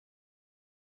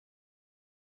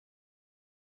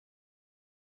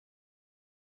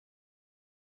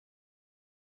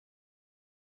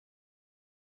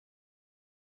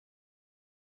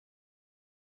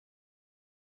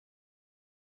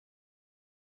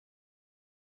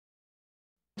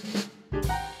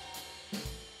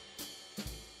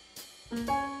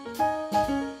Gah.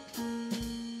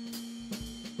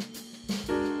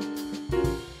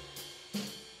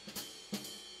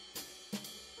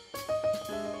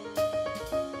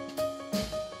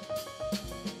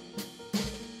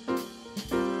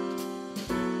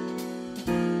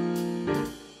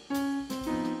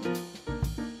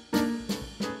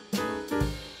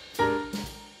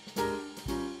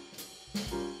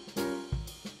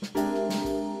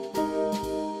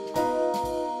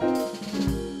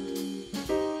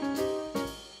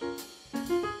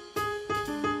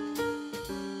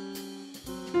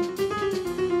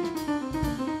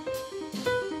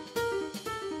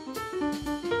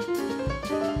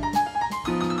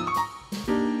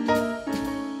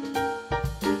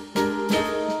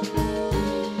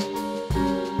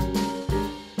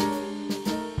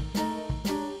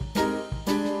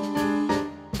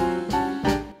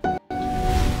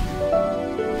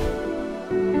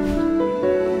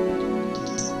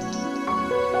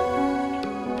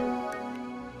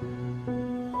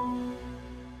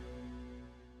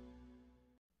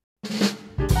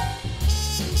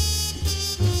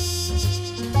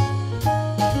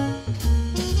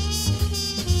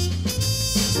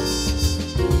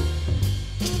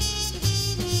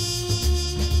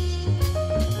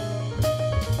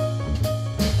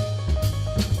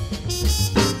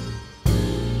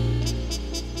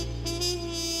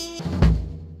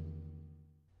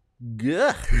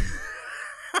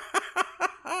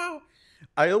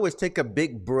 I always take a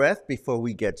big breath before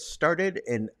we get started,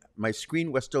 and my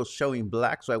screen was still showing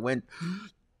black, so I went,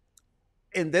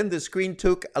 and then the screen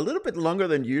took a little bit longer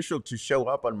than usual to show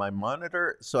up on my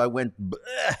monitor, so I went,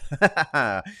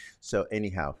 so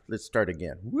anyhow, let's start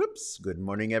again. Whoops. Good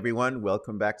morning, everyone.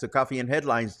 Welcome back to Coffee and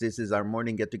Headlines. This is our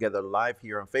morning get-together live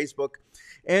here on Facebook.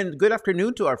 And good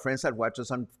afternoon to our friends that watch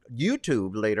us on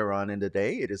YouTube later on in the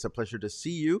day. It is a pleasure to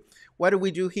see you. What do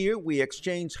we do here? We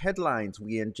exchange headlines.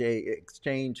 We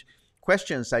exchange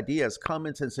questions, ideas,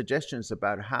 comments, and suggestions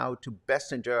about how to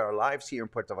best enjoy our lives here in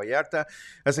Puerto Vallarta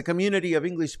as a community of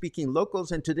English-speaking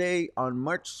locals. And today, on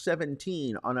March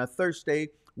 17, on a Thursday,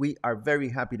 we are very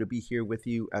happy to be here with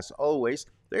you as always.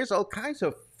 There's all kinds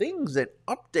of things and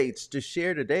updates to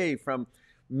share today, from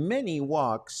many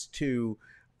walks to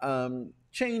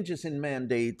changes in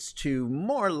mandates to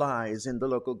more lies in the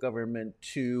local government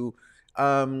to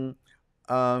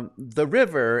the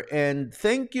river. And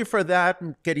thank you for that,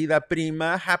 querida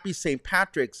prima. Happy St.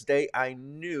 Patrick's Day. I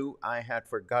knew I had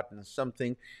forgotten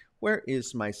something. Where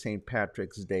is my St.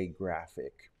 Patrick's Day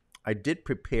graphic? I did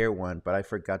prepare one, but I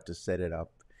forgot to set it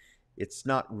up. It's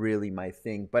not really my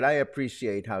thing, but I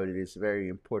appreciate how it is very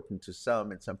important to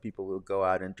some, and some people will go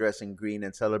out and dress in green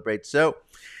and celebrate. So,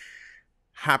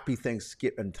 happy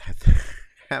Thanksgiving,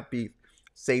 happy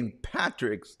St.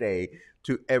 Patrick's Day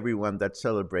to everyone that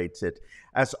celebrates it.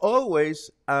 As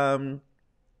always,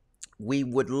 we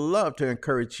would love to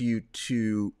encourage you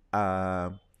to,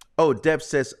 Deb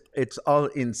says it's all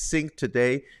in sync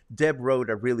today. Deb wrote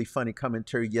a really funny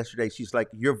commentary yesterday. She's like,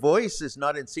 your voice is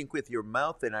not in sync with your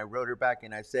mouth. And I wrote her back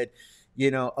and I said,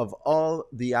 of all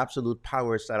the absolute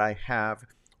powers that I have,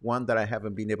 one that I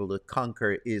haven't been able to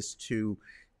conquer is to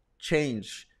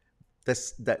change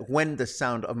this, that when the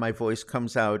sound of my voice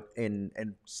comes out and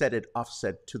set it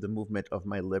offset to the movement of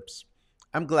my lips.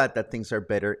 I'm glad that things are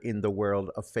better in the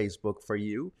world of Facebook for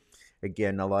you.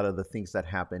 Again, a lot of the things that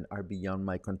happen are beyond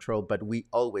my control, but we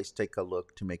always take a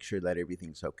look to make sure that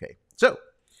everything's okay. So,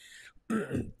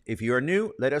 if you are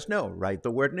new, let us know. Write the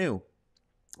word new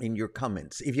in your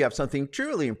comments. If you have something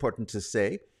truly important to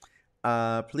say,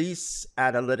 please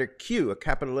add a letter Q, a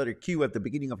capital letter Q at the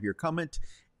beginning of your comment,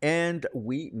 and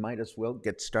we might as well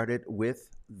get started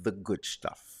with the good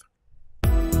stuff.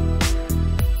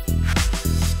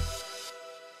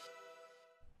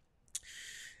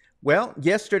 Well,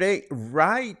 yesterday,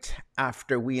 right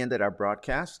after we ended our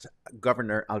broadcast,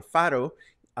 Governor Alfaro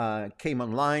came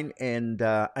online and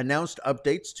announced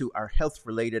updates to our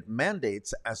health-related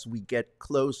mandates as we get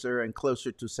closer and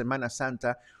closer to Semana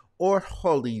Santa, or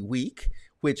Holy Week,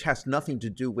 which has nothing to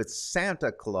do with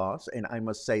Santa Claus. And I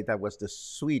must say that was the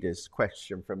sweetest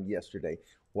question from yesterday.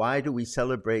 Why do we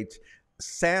celebrate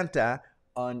Santa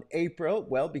on April?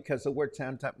 Well, because the word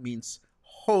Santa means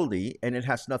holy, and it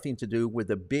has nothing to do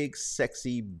with a big,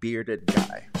 sexy, bearded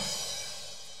guy.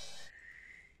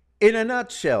 In a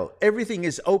nutshell, everything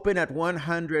is open at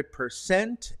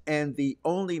 100%, and the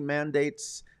only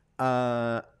mandates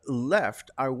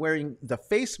left are wearing the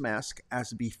face mask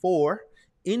as before,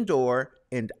 indoor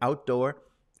and outdoor,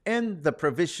 and the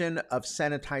provision of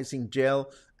sanitizing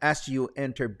gel as you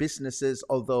enter businesses,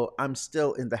 although I'm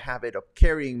still in the habit of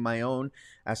carrying my own,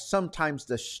 as sometimes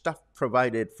the stuff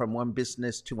provided from one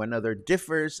business to another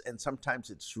differs, and sometimes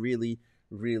it's really,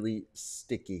 really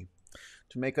sticky.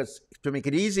 To make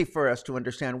it easy for us to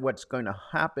understand what's going to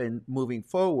happen moving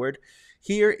forward,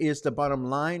 here is the bottom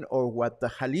line, or what the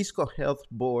Jalisco Health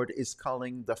Board is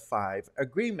calling the 5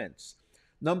 agreements.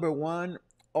 Number one,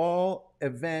 all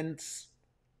events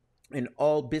and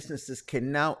all businesses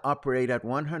can now operate at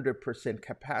 100%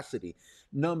 capacity.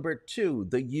 Number two,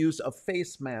 the use of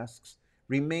face masks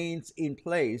remains in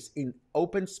place in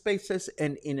open spaces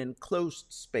and in enclosed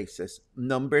spaces.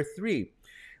 Number three,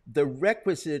 the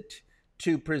requisite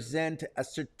to present a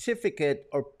certificate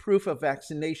or proof of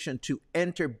vaccination to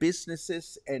enter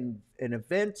businesses and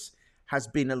events has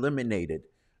been eliminated.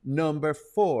 Number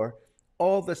four,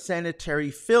 all the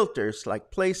sanitary filters like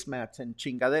placemats and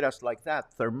chingaderas like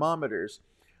that, thermometers,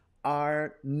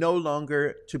 are no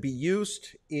longer to be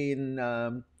used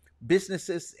in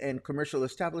businesses and commercial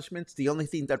establishments. The only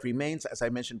thing that remains, as I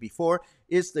mentioned before,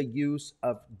 is the use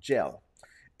of gel.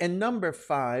 And number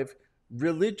five,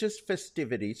 religious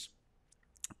festivities,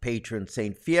 patron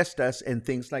saint fiestas, and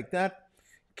things like that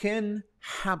can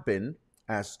happen,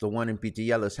 as the one in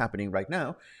PTL is happening right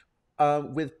now,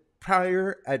 with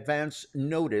prior advance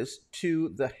notice to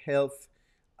the health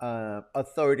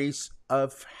authorities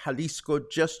of Jalisco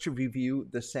just to review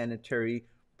the sanitary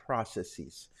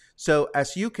processes. So,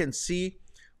 as you can see,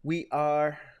 we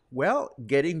are, well,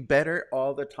 getting better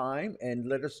all the time, and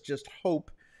let us just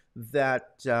hope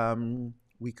that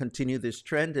we continue this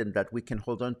trend and that we can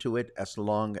hold on to it as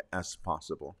long as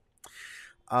possible.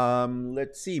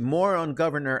 Let's see, more on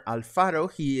Governor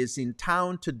Alfaro. He is in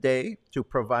town today to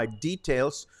provide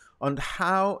details on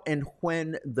how and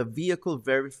when the vehicle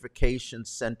verification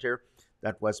center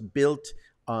that was built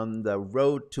on the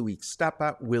road to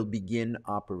Ixtapa will begin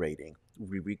operating.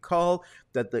 We recall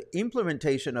that the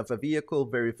implementation of a vehicle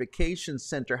verification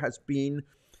center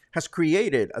has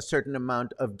created a certain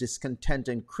amount of discontent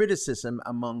and criticism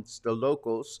amongst the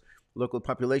local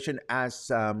population, as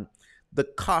the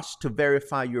cost to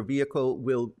verify your vehicle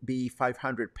will be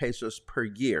 500 pesos per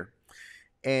year.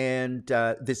 And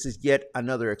this is yet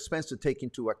another expense to take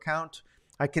into account.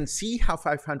 I can see how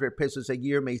 500 pesos a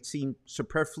year may seem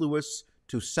superfluous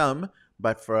to some,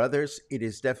 but for others, it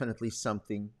is definitely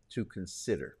something to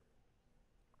consider.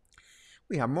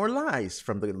 We have more lies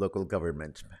from the local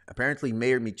government. Apparently,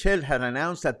 Mayor Michel had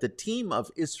announced that the team of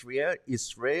Israeli,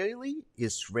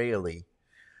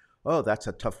 oh, that's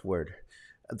a tough word.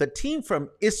 The team from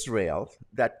Israel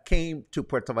that came to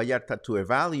Puerto Vallarta to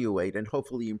evaluate and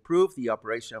hopefully improve the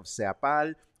operation of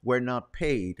CEPAL were not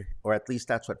paid, or at least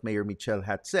that's what Mayor Michel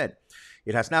had said.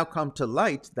 It has now come to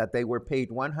light that they were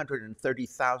paid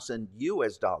 130,000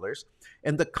 US dollars,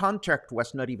 and the contract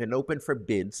was not even open for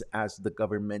bids as the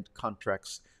government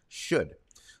contracts should.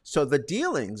 So the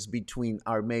dealings between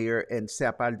our mayor and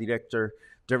CEPAL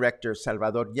director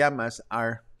Salvador Llamas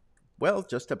are, well,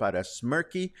 just about as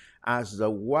smirky as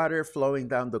the water flowing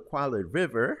down the Quale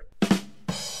River.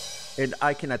 And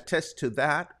I can attest to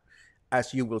that,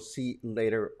 as you will see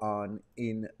later on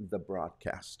in the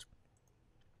broadcast.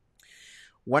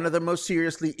 One of the most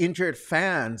seriously injured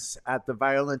fans at the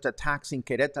violent attacks in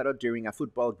Queretaro during a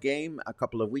football game a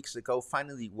couple of weeks ago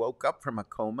finally woke up from a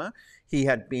coma. He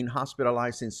had been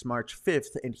hospitalized since March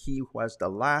 5th, and he was the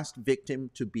last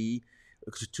victim to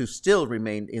still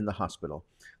remain in the hospital.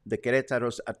 The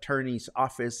Queretaro's attorney's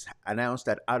office announced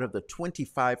that out of the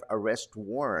 25 arrest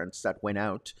warrants that went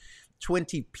out,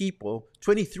 23 people,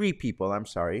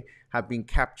 have been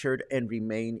captured and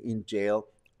remain in jail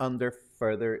under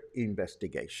further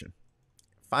investigation.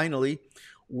 Finally,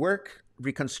 work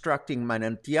reconstructing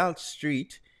Manantial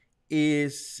Street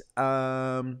has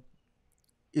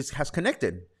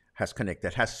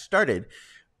started.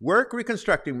 Work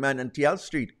reconstructing Manantial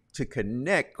Street to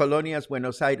connect Colonias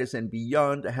Buenos Aires and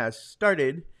beyond has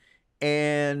started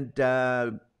and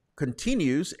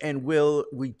continues, and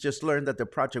we just learned that the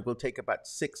project will take about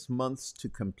 6 months to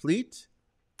complete.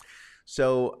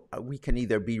 So we can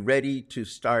either be ready to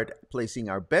start placing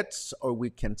our bets, or we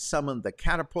can summon the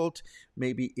catapult.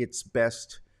 Maybe it's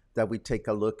best that we take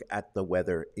a look at the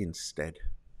weather instead.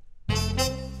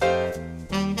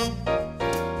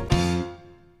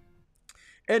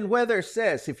 And weather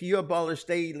says, if you abolish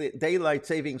daylight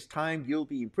savings time, you'll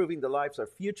be improving the lives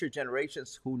of future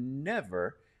generations who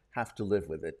never have to live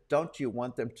with it. Don't you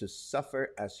want them to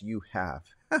suffer as you have?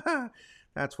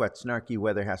 That's what Snarky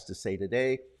Weather has to say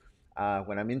today.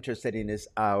 What I'm interested in is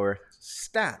our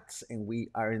stats, and we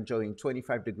are enjoying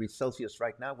 25 degrees Celsius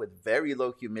right now with very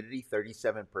low humidity,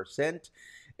 37%,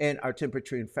 and our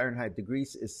temperature in Fahrenheit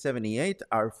degrees is 78.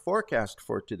 Our forecast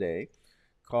for today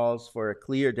calls for a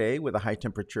clear day with a high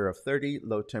temperature of 30,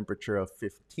 low temperature of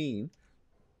 15.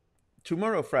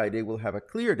 Tomorrow, Friday, we'll have a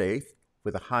clear day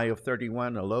with a high of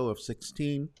 31, a low of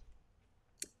 16,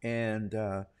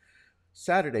 and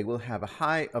Saturday, we'll have a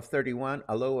high of 31,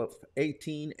 a low of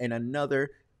 18, and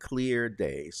another clear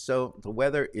day. So the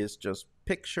weather is just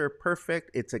picture perfect.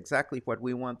 It's exactly what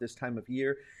we want this time of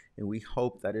year, and we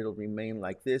hope that it'll remain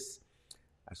like this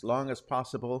as long as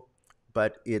possible.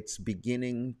 But it's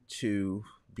beginning to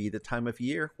be the time of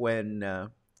year when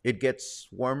it gets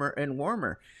warmer and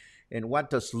warmer. And what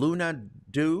does Luna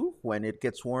do when it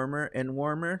gets warmer and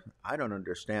warmer? I don't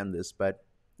understand this, but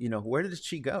where did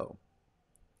she go?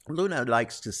 Luna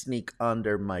likes to sneak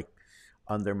under my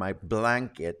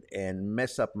blanket and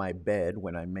mess up my bed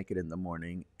when I make it in the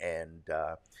morning, and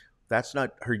that's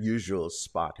not her usual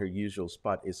spot. Her usual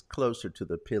spot is closer to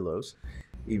the pillows.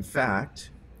 In fact,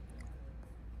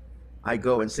 I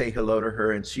go and say hello to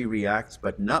her, and she reacts,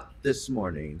 but not this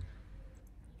morning.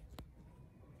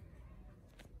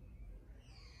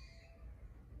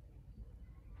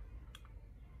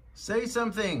 Say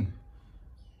something.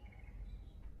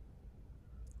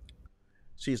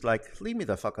 She's like, leave me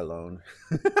the fuck alone.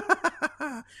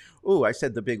 Ooh, I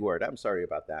said the big word. I'm sorry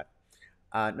about that.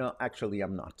 No, actually,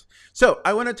 I'm not. So,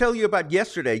 I want to tell you about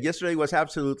yesterday. Yesterday was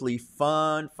absolutely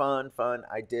fun, fun, fun.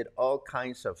 I did all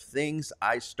kinds of things.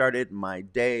 I started my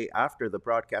day after the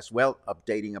broadcast, well,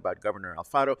 updating about Governor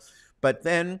Alfaro. But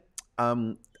then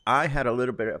I had a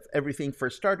little bit of everything.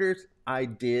 For starters, I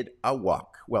did a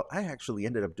walk. Well, I actually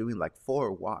ended up doing like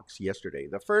 4 walks yesterday.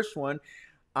 The first one,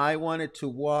 I wanted to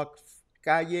walk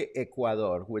Calle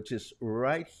Ecuador, which is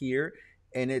right here,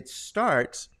 and it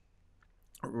starts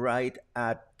right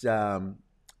at the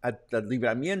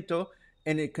Libramiento,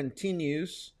 and it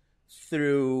continues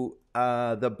through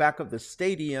the back of the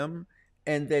stadium,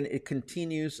 and then it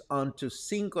continues on to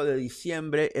Cinco de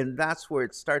Diciembre, and that's where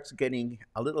it starts getting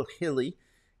a little hilly.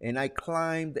 And I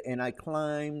climbed and I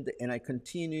climbed and I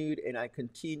continued and I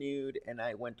continued and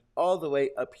I went all the way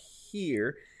up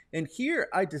here. And here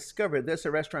I discovered there's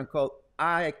a restaurant called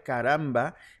Ay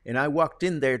Caramba, and I walked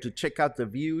in there to check out the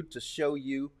view to show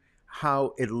you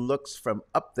how it looks from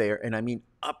up there. And I mean,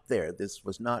 up there. This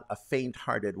was not a faint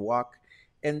hearted walk.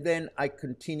 And then I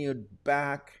continued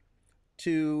back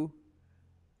to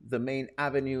the main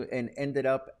avenue and ended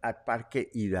up at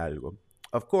Parque Hidalgo.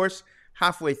 Of course,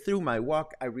 halfway through my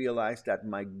walk, I realized that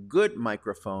my good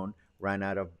microphone ran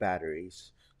out of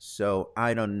batteries. So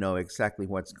I don't know exactly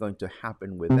what's going to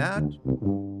happen with that.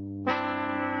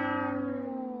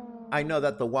 I know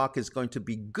that the walk is going to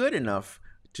be good enough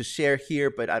to share here,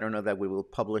 but I don't know that we will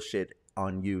publish it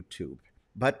on YouTube.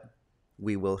 But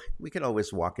we can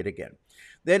always walk it again.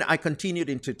 Then I continued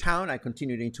into town. I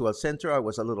continued into El Centro. I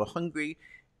was a little hungry,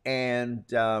 and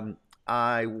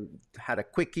I had a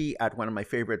quickie at one of my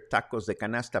favorite tacos de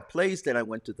canasta place. Then I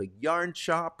went to the yarn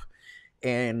shop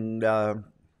and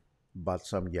bought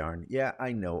some yarn. Yeah,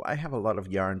 I know. I have a lot of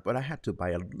yarn, but I had to buy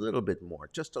a little bit more,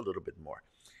 just a little bit more.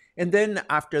 And then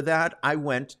after that, I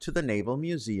went to the Naval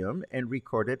Museum and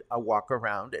recorded a walk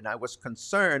around. And I was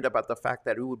concerned about the fact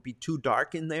that it would be too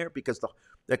dark in there because the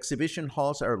exhibition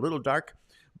halls are a little dark.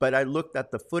 But I looked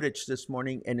at the footage this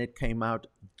morning and it came out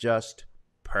just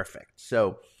perfect.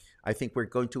 So I think we're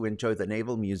going to enjoy the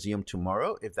Naval Museum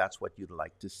tomorrow if that's what you'd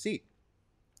like to see.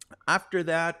 After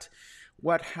that,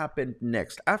 what happened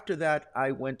next? After that,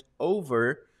 I went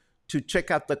over to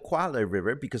check out the Quale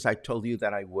River because I told you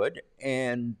that I would.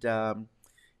 And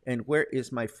where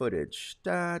is my footage?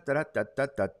 No,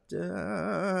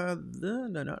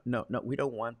 we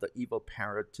don't want the evil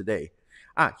parrot today.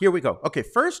 Here we go. Okay,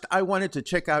 first I wanted to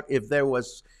check out if there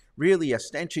was really a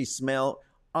stenchy smell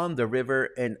on the river,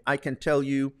 and I can tell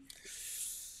you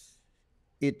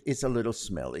it is a little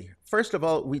smelly. First of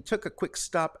all, we took a quick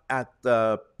stop at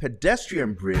the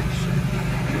pedestrian bridge,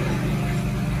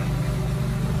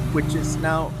 which is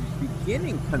now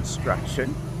beginning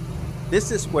construction.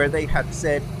 This is where they had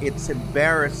said it's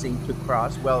embarrassing to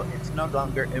cross. Well, it's no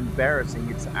longer embarrassing.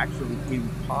 It's actually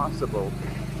impossible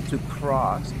to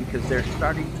cross because they're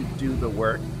starting to do the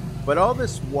work. But all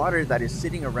this water that is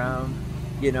sitting around,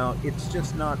 it's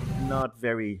just not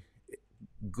very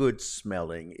good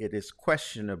smelling. It is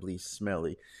questionably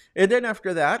smelly. And then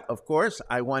after that, of course,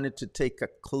 I wanted to take a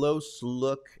close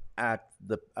look at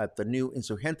the new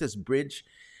Insurgentes bridge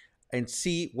and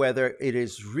see whether it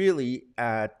is really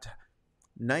at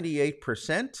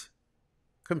 98%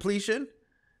 completion.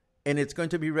 And it's going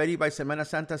to be ready by Semana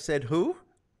Santa, said who?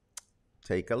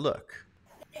 Take a look.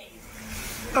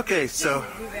 Okay, so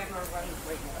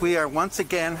we are once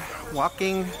again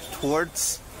walking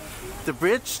towards the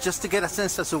bridge just to get a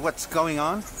sense as to what's going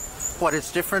on, what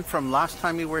is different from last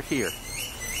time we were here.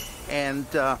 And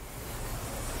let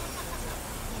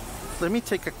me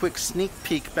take a quick sneak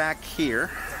peek back here.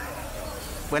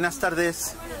 Buenas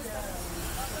tardes.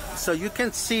 So you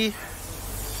can see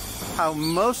how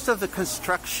most of the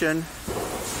construction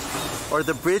or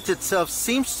the bridge itself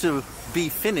seems to be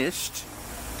finished,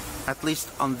 at least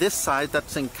on this side.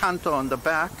 That's Encanto on the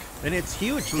back. And it's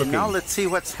huge looking. And now let's see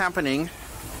what's happening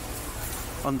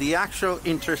on the actual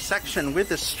intersection with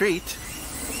the street.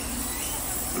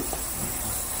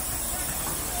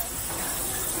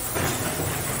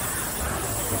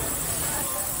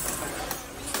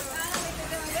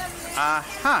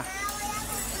 Aha!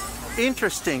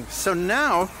 Interesting. So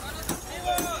now,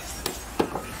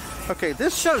 okay,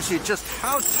 this shows you just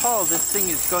how tall this thing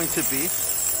is going to be.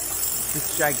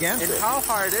 It's gigantic. And how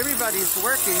hard everybody's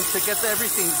working to get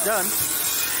everything done.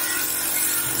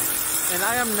 And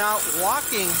I am now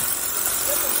walking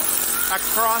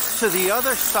across to the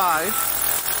other side,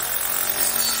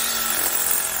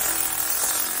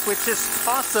 which is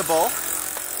possible.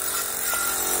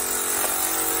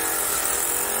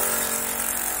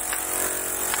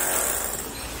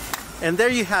 And there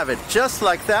you have it. Just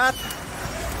like that,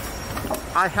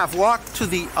 I have walked to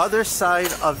the other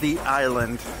side of the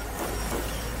island.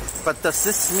 But does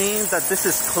this mean that this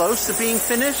is close to being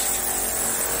finished?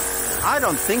 I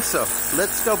don't think so.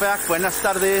 Let's go back. Buenas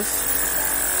tardes.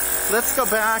 Let's go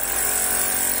back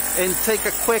and take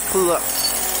a quick look.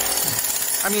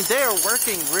 I mean, they are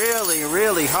working really,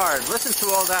 really hard. Listen to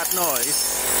all that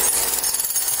noise.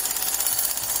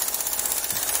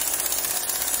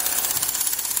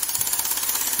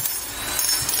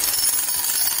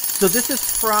 So this is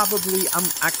probably, I'm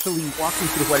actually walking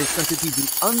through what is going to be the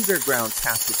underground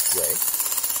passageway,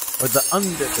 or the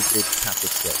under the bridge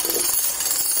passageway.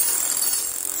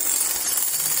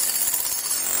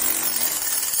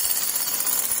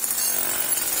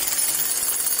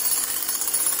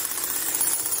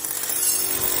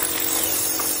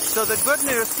 So the good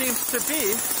news seems to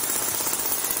be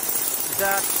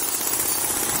that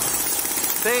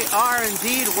they are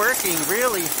indeed working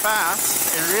really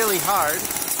fast and really hard.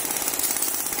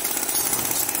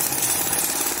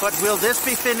 But will this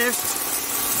be finished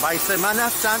by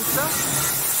Semana Santa?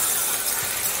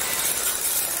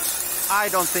 I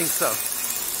don't think so.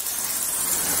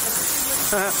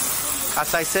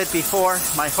 As I said before,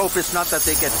 my hope is not that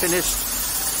they get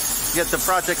the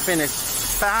project finished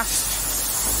fast,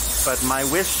 but my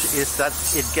wish is that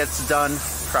it gets done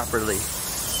properly.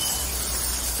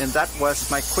 And that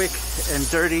was my quick and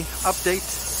dirty update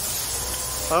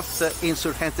of the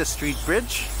Insurgentes Street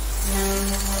Bridge.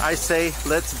 I say,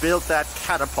 let's build that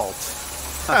catapult.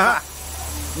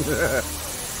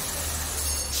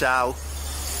 Ciao.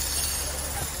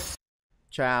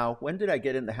 Ciao. When did I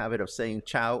get in the habit of saying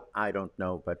ciao? I don't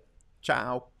know, but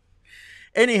ciao.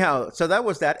 Anyhow, so that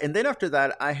was that. And then after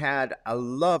that, I had a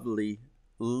lovely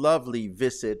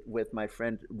visit with my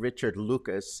friend Richard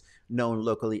Lucas, known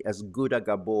locally as Guda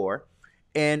Gabor.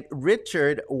 And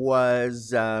Richard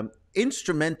was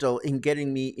instrumental in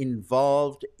getting me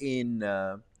involved in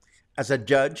as a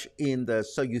judge in the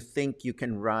So You Think You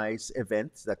Can Rise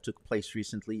event that took place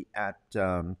recently at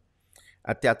Teatro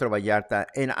Vallarta.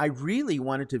 And I really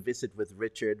wanted to visit with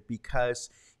Richard because,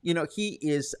 you know, he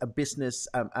is a business,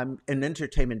 I'm an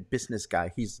entertainment business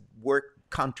guy. He's worked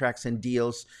contracts and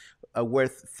deals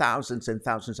worth thousands and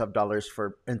thousands of dollars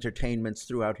for entertainers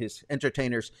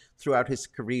throughout his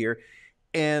career.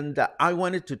 And I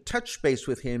wanted to touch base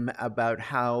with him about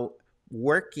how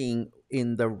working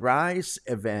in the Rise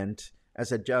event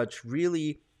as a judge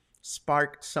really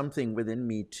sparked something within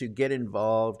me to get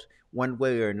involved one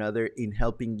way or another in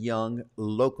helping young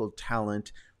local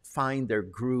talent find their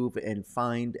groove and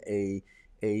find a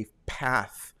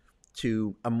path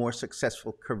to a more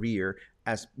successful career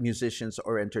as musicians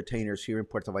or entertainers here in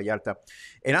Puerto Vallarta.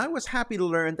 And I was happy to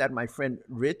learn that my friend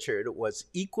Richard was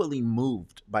equally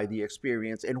moved by the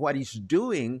experience, and what he's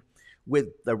doing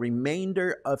with the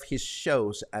remainder of his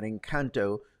shows at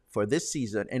Encanto for this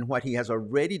season and what he has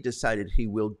already decided he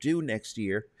will do next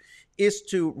year is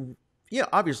to, yeah,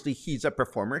 obviously he's a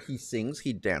performer. He sings,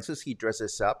 he dances, he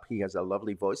dresses up, he has a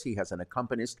lovely voice, he has an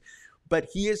accompanist, but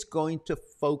he is going to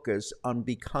focus on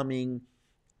becoming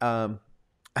a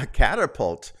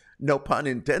catapult, no pun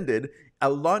intended, a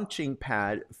launching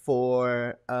pad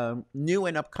for new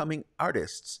and upcoming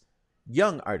artists,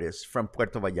 young artists from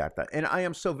Puerto Vallarta. And I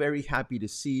am so very happy to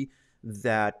see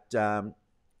that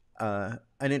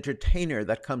an entertainer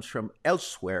that comes from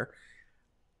elsewhere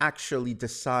actually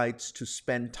decides to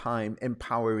spend time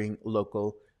empowering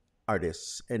local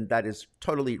artists. And that is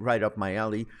totally right up my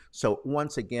alley. So,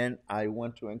 once again, I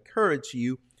want to encourage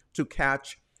you to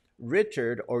catch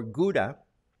Richard or Gouda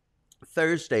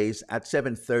Thursdays at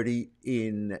 7:30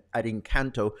 in at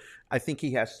Encanto. I think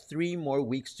he has 3 more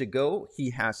weeks to go.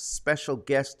 He has special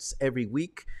guests every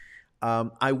week.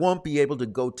 I won't be able to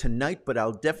go tonight, but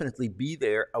I'll definitely be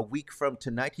there a week from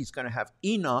tonight. He's going to have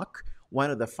Enoch,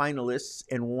 one of the finalists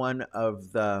and one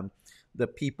of the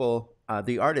people,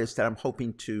 the artists that I'm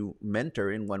hoping to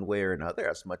mentor in one way or another,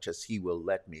 as much as he will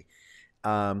let me.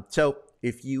 So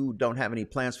if you don't have any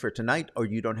plans for tonight, or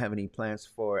you don't have any plans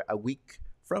for a week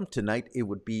from tonight, it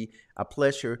would be a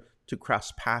pleasure to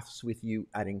cross paths with you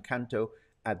at Encanto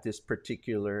at this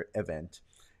particular event.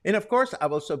 And of course,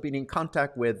 I've also been in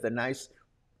contact with the nice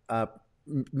uh,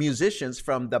 musicians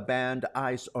from the band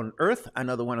Eyes on Earth,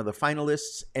 another one of the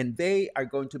finalists, and they are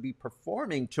going to be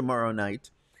performing tomorrow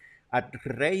night at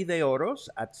Rey de Oros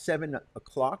at 7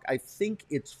 o'clock. I think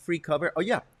it's free cover. Oh,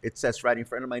 yeah, it says right in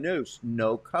front of my nose,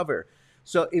 no cover.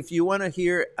 So if you want to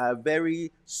hear a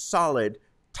very solid,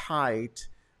 tight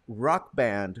rock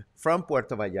band from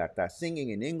Puerto Vallarta singing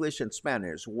in English and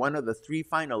Spanish, one of the 3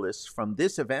 finalists from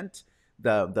this event,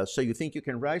 the So You Think You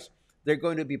Can Rise, they're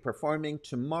going to be performing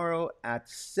tomorrow at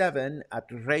 7 at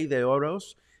Rey de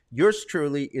Oros. Yours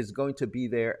truly is going to be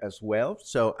there as well.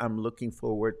 So I'm looking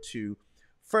forward to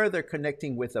further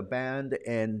connecting with a band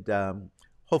and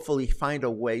hopefully find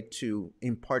a way to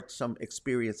impart some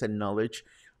experience and knowledge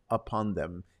upon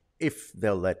them, if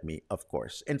they'll let me, of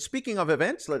course. And speaking of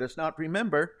events, let us not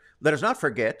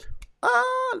forget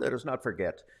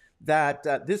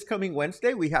that this coming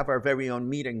Wednesday, we have our very own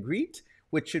meet and greet,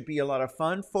 which should be a lot of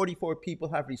fun. 44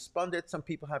 people have responded. Some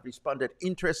people have responded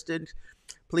interested.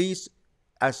 Please,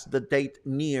 as the date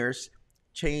nears,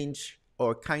 change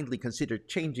or kindly consider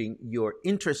changing your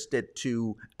interested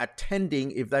to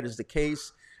attending, if that is the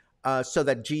case, so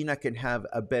that Gina can have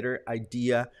a better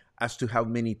idea as to how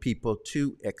many people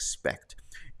to expect.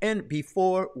 And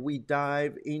before we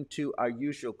dive into our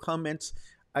usual comments,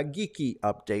 a geeky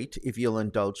update, if you'll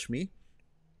indulge me.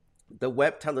 The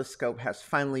Webb telescope has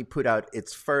finally put out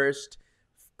its first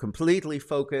completely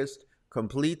focused,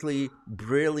 completely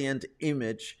brilliant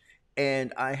image.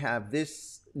 And I have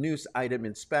this news item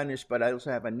in Spanish, but I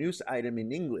also have a news item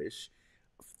in English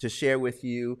to share with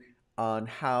you on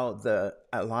how the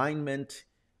alignment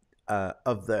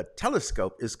of the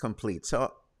telescope is complete.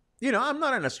 So, I'm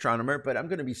not an astronomer, but I'm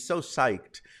going to be so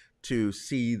psyched to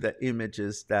see the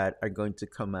images that are going to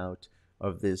come out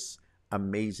of this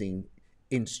amazing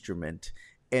instrument.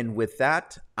 And with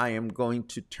that, I am going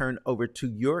to turn over to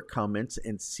your comments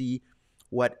and see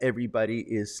what everybody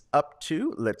is up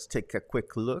to. Let's take a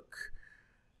quick look.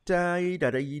 Da,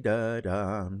 da, da, da,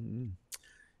 da.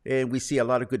 And we see a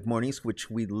lot of good mornings, which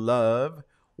we love.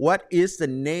 What is the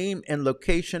name and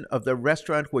location of the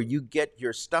restaurant where you get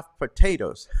your stuffed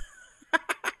potatoes?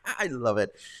 I love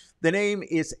it. The name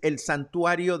is El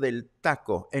Santuario del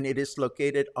Taco, and it is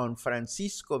located on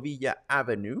Francisco Villa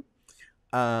Avenue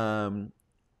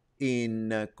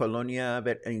in Colonia,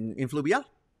 in Fluvial.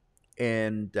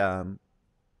 And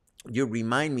you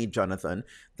remind me, Jonathan,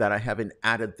 that I haven't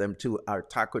added them to our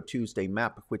Taco Tuesday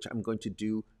map, which I'm going to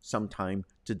do sometime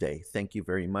today. Thank you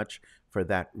very much for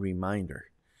that reminder.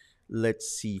 Let's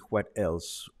see what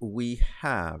else we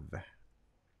have.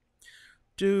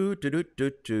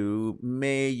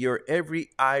 May your every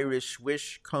Irish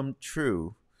wish come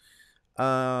true.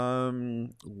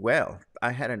 Well,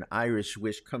 I had an Irish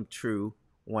wish come true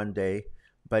one day,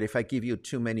 but if I give you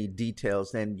too many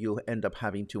details, then you'll end up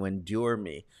having to endure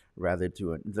me rather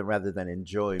than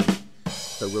enjoy me.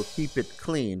 So we'll keep it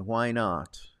clean. Why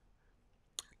not?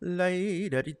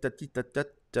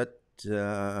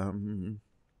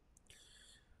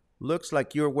 Looks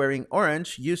like you're wearing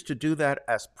orange. Used to do that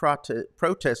as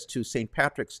protest to St.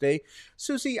 Patrick's Day.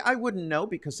 Susie, I wouldn't know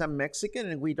because I'm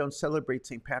Mexican and we don't celebrate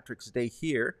St. Patrick's Day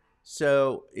here.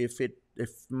 So if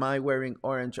my wearing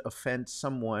orange offends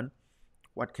someone,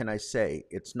 what can I say?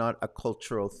 It's not a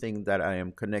cultural thing that I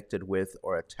am connected with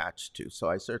or attached to.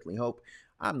 So I certainly hope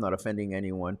I'm not offending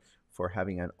anyone for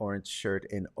having an orange shirt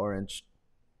and orange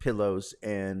pillows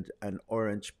and an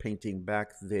orange painting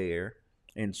back there,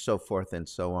 and so forth and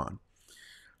so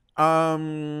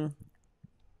on.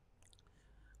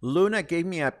 Luna gave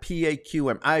me a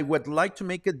PAQM. I would like to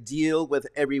make a deal with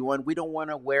everyone. We don't want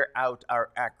to wear out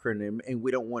our acronym, and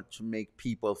we don't want to make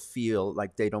people feel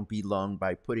like they don't belong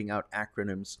by putting out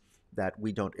acronyms that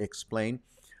we don't explain.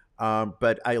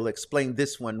 But I'll explain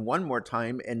this one more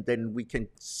time, and then we can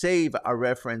save our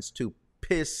reference to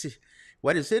piss.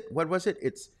 What is it? What was it?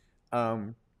 It's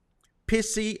um,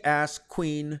 pissy ass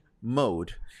queen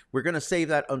mode. We're going to save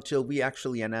that until we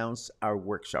actually announce our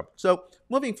workshop. So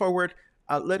moving forward,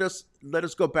 let us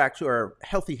go back to our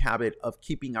healthy habit of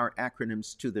keeping our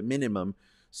acronyms to the minimum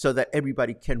so that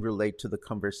everybody can relate to the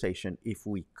conversation if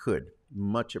we could.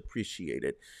 Much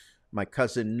appreciated. My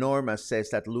cousin Norma says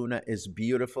that Luna is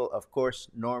beautiful. Of course,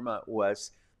 Norma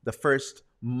was the first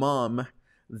mom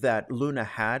that Luna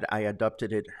had. I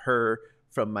adopted her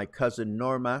from my cousin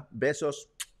Norma. Besos,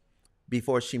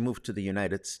 before she moved to the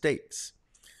United States.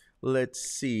 Let's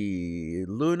see.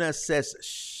 Luna says,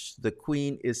 shh, the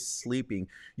queen is sleeping.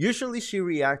 Usually she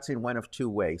reacts in one of two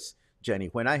ways, Jenny.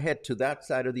 When I head to that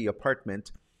side of the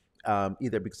apartment,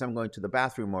 either because I'm going to the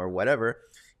bathroom or whatever,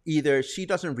 either she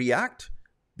doesn't react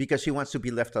because she wants to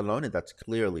be left alone, and that's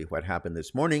clearly what happened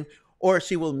this morning, or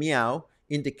she will meow,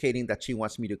 indicating that she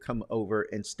wants me to come over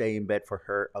and stay in bed for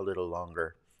her a little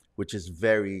longer, which is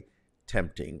very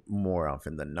tempting more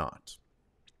often than not.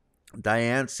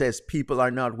 Diane says people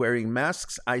are not wearing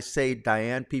masks. I say,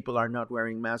 Diane, people are not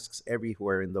wearing masks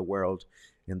everywhere in the world,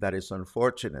 and that is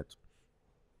unfortunate.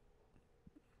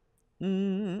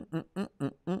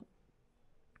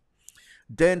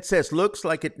 Dan says, looks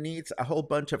like it needs a whole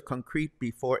bunch of concrete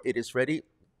before it is ready.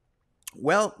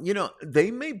 Well,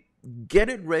 they may get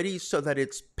it ready so that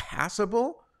it's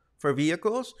passable for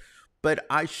vehicles, but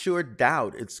I sure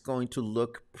doubt it's going to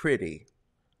look pretty,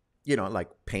 like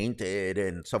painted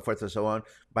and so forth and so on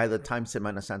by the time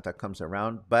Semana Santa comes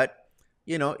around. But,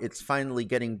 it's finally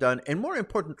getting done. And more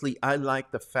importantly, I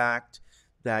like the fact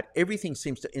that everything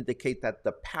seems to indicate that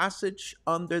the passage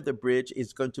under the bridge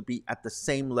is going to be at the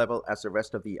same level as the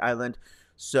rest of the island.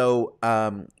 So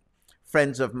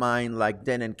friends of mine like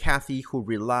Den and Kathy who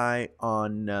rely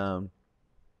on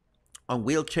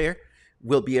wheelchair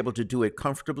will be able to do it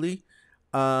comfortably.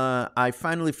 I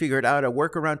finally figured out a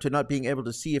workaround to not being able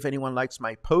to see if anyone likes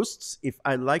my posts. If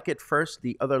I like it first,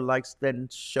 the other likes then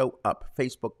show up.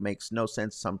 Facebook makes no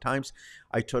sense sometimes.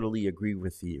 I totally agree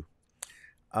with you.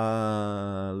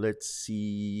 Let's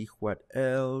see what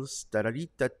else.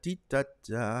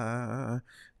 Da-da-dee-da-dee-da-da.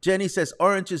 Jenny says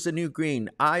orange is the new green.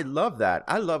 I love that.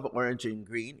 I love orange and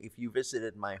green. If you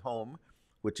visited my home,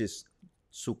 which is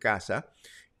su casa,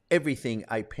 everything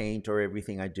I paint or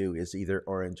everything I do is either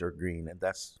orange or green, and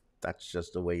that's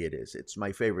just the way it is. It's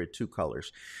my favorite two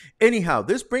colors. Anyhow,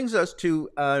 this brings us to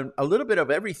a little bit of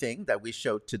everything that we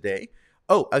showed today.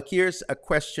 Oh, here's a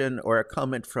question or a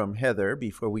comment from Heather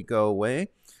before we go away.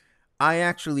 I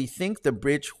actually think the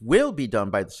bridge will be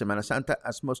done by the Semana Santa,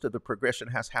 as most of the progression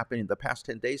has happened in the past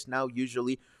 10 days. Now,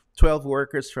 usually 12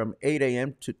 workers from 8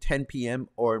 a.m. to 10 p.m.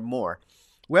 or more.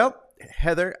 Well,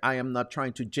 Heather, I am not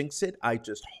trying to jinx it. I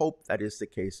just hope that is the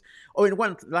case. Oh, and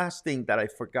one last thing that I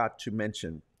forgot to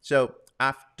mention. So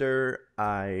after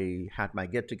I had my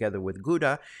get-together with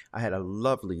Guda, I had a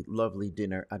lovely, lovely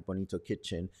dinner at Bonito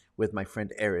Kitchen with my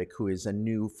friend Eric, who is a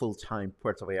new full-time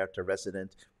Puerto Vallarta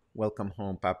resident. Welcome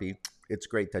home, Papi. It's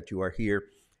great that you are here.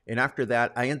 And after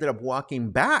that, I ended up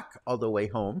walking back all the way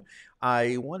home.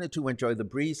 I wanted to enjoy the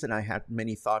breeze, and I had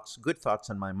many thoughts, good thoughts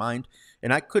on my mind.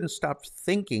 And I couldn't stop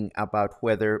thinking about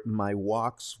whether my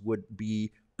walks would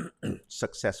be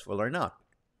successful or not.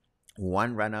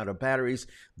 One ran out of batteries.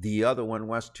 The other one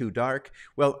was too dark.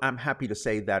 Well, I'm happy to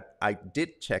say that I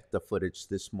did check the footage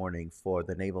this morning for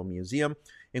the Naval Museum,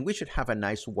 and we should have a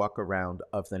nice walk around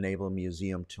of the Naval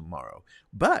Museum tomorrow.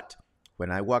 But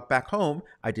when I walked back home,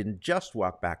 I didn't just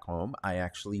walk back home. I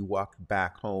actually walked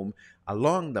back home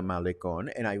along the Malecon,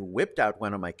 and I whipped out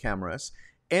one of my cameras,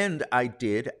 and I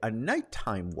did a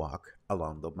nighttime walk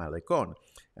along the Malecon.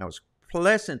 I was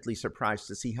pleasantly surprised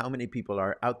to see how many people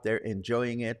are out there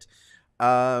enjoying it.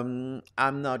 I'm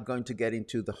not going to get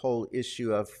into the whole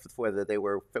issue of whether they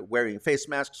were wearing face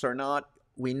masks or not.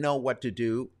 We know what to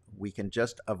do. We can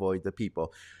just avoid the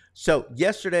people. So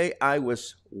yesterday I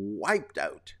was wiped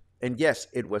out. And yes,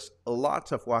 it was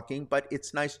lots of walking, but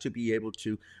it's nice to be able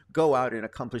to go out and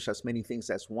accomplish as many things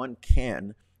as one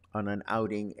can on an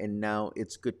outing. And now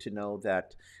it's good to know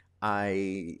that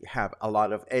I have a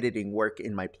lot of editing work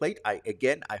in my plate. I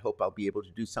hope I'll be able to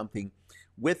do something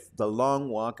with the long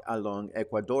walk along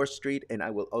Ecuador Street, and I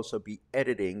will also be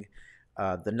editing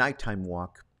the nighttime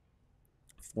walk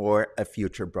for a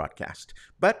future broadcast.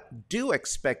 But do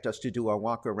expect us to do a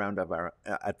walk around of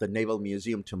at the Naval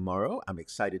Museum tomorrow. I'm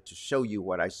excited to show you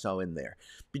what I saw in there.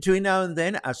 Between now and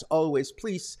then, as always,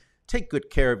 please take good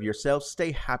care of yourself.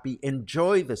 Stay happy.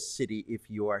 Enjoy the city if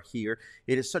you are here.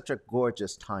 It is such a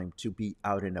gorgeous time to be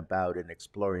out and about and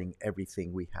exploring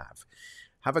everything we have.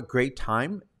 Have a great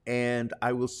time, and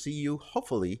I will see you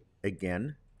hopefully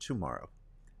again tomorrow.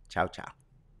 Ciao, ciao.